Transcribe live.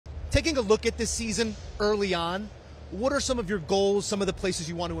taking a look at this season early on, what are some of your goals, some of the places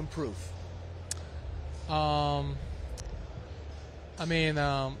you want to improve?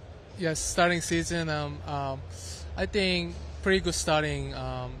 Yes, starting season, I think pretty good starting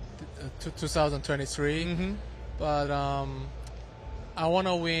 2023. Mm-hmm. But I want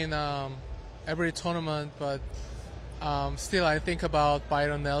to win every tournament, but still I think about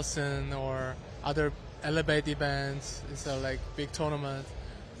Byron Nelson or other Elevate events. It's a like big tournament.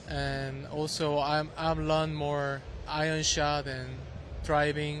 And also I've learned more iron shot and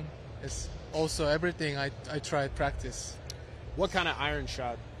driving. It's also everything I try to practice. What kind of iron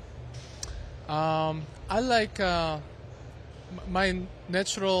shot? I like my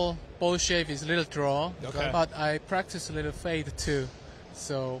natural ball shape is a little draw, Okay. but I practice a little fade too.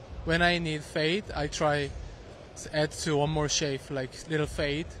 So when I need fade, I try to add to one more shape, like little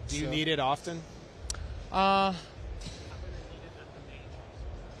fade. Do you need it often?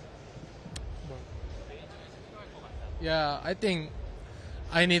 Yeah, I think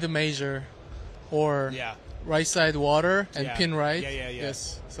I need a major or Yeah. right side water and Yeah. pin right. Yeah.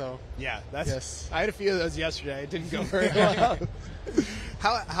 Yes. So Yeah, Yes. I had a few of those yesterday. It didn't go very well.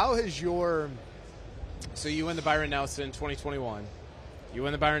 How has your so you win the Byron Nelson in 2021, you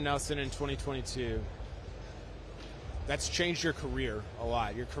win the Byron Nelson in 2022. That's changed your career a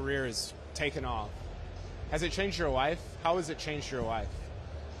lot. Your career has taken off. Has it changed your life? How has it changed your life?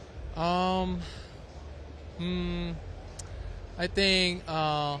 I think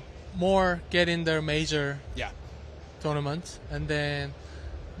more get in their major Yeah. tournament, and then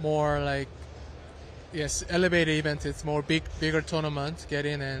more like elevated event. It's more bigger tournament get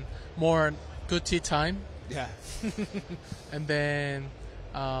in, and more good tee time, Yeah. and then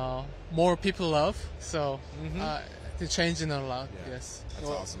more people love. So it's changing a lot. Yeah. Yes. That's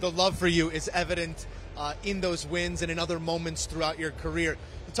Well, awesome. the love for you is evident in those wins and in other moments throughout your career.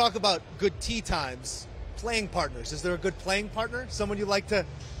 You talk about good tee times, playing partners. Is there a good playing partner? Someone you like to,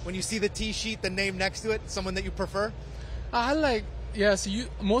 when you see the tee sheet, the name next to it, someone that you prefer? I like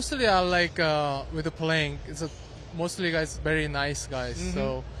mostly I like with the playing. Mostly guys very nice guys.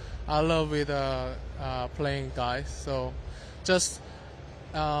 So I love with playing guys. So just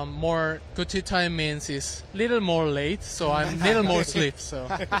more good tee time means is little more late. So I'm little more sleep. So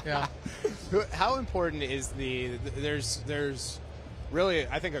yeah. How important is there's really,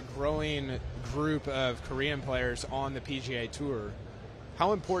 I think, a growing group of Korean players on the PGA Tour.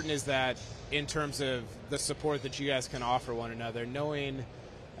 How important is that in terms of the support that you guys can offer one another, knowing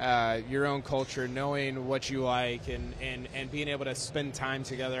your own culture, knowing what you like, and being able to spend time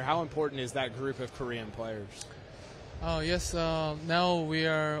together? How important is that group of Korean players? Oh yes. Now we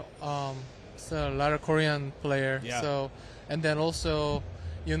are so a lot of Korean player. Yeah. So and then also,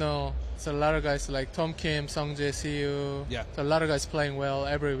 so a lot of guys like Tom Kim, Sung Jae, Siu. Yeah. So a lot of guys playing well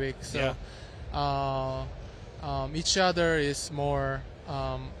every week. So each other is more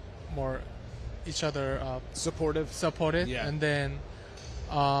each other supported. Yeah. And then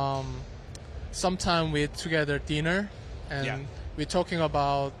sometime we together dinner, and we're talking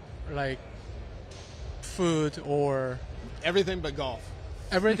about like food or Everything but golf.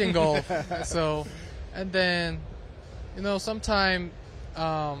 everything golf. So, and then sometime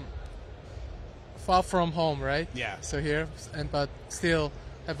far from home, right? Yeah. So here, but still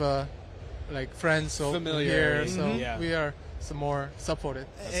have a like friends over here. Familiarity. So Yeah. we are some more supported.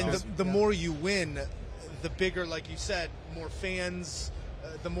 And awesome. the more you win, the bigger, like you said, more fans,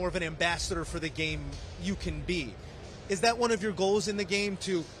 the more of an ambassador for the game you can be. Is that one of your goals in the game,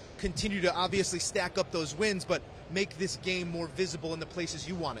 to continue to obviously stack up those wins, but make this game more visible in the places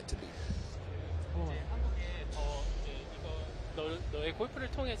you want it to be? 너의 골프를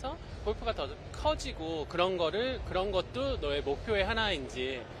통해서 골프가 더 커지고 그런 것도 너의 목표의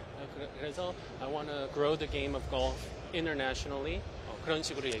하나인지. 그래서 I want to grow the game of golf internationally. 그런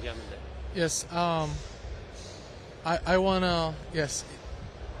식으로 얘기하면 돼. Yes. I wanna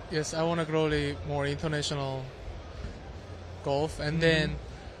I wanna grow the more international golf, and then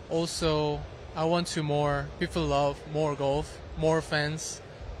also I want to more people love more golf, more fans,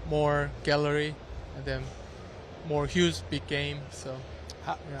 more gallery, and then more huge big game. So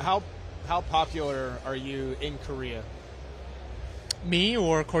How popular are you in Korea? me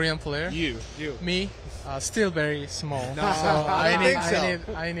or Korean player? You. Me, still very small. No, so I don't think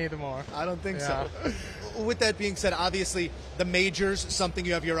so. I need more. I don't think Yeah. so. With that being said, obviously the majors, something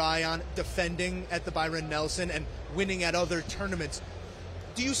you have your eye on, defending at the Byron Nelson and winning at other tournaments.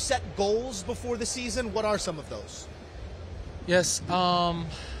 Do you set goals before the season? What are some of those? Yes.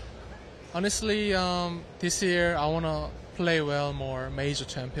 Honestly, this year I want to play well more major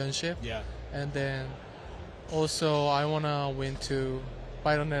championship. Yeah. And then also I want to win to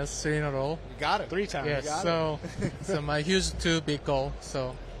Byron Nelson 3 in a row. You got it. 3 times. Yes, so my huge 2 big goal.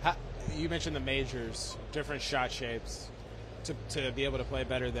 So You mentioned the majors, different shot shapes, to be able to play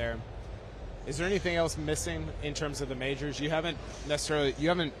better there. Is there anything else missing in terms of the majors? You've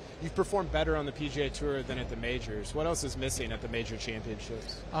performed better on the PGA Tour than at the majors. What else is missing at the major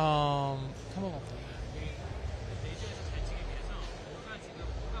championships? come on. 메이저에서 잘 치기 위해서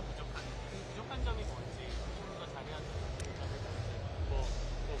뭐가 부족한 점이 뭔지 조금 더 잘해야 되는 점을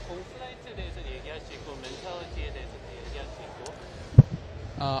공 슬라이스에 대해서 얘기할 수 있고 멘탈리티에 대해서도 얘기할 수 있고.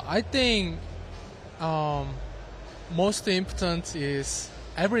 I think most important is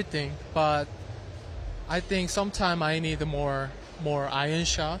everything, but I think sometimes I need more iron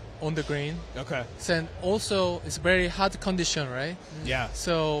shot on the green. Okay. And also it's very hard condition, right? Yeah.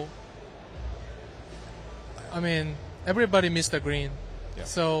 So I mean everybody missed the green. Yeah.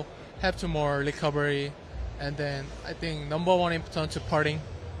 So have to more recovery, and then I think number one important to putting.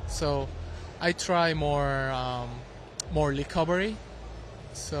 So I try more recovery.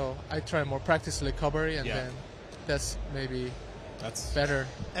 So I try more practice recovery, and then that's maybe better.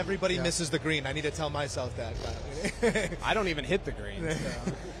 Everybody misses the green. I need to tell myself that. I don't even hit the green.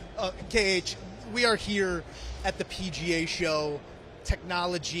 So. KH, we are here at the PGA show.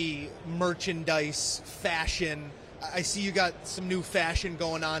 Technology, merchandise, fashion. I see you got some new fashion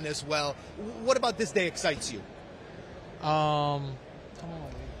going on as well. What about this day excites you?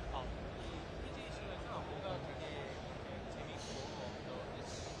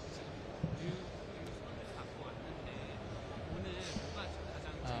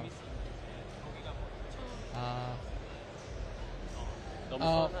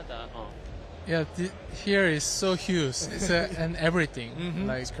 너무 서운하다. Yeah, here is so huge. It's and everything.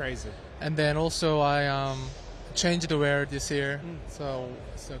 Like It's crazy. And then also I changed the wear this year. So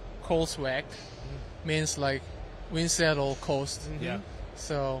it's a coast swag. Means like win at all cost. Yeah.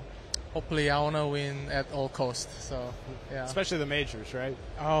 So hopefully I want to win at all cost. So yeah. Especially the majors, right?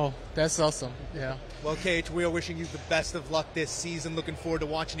 Oh, that's awesome. Yeah. Well, KH, we are wishing you the best of luck this season. Looking forward to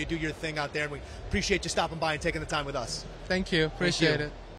watching you do your thing out there. And we appreciate you stopping by and taking the time with us. Thank you. Appreciate it.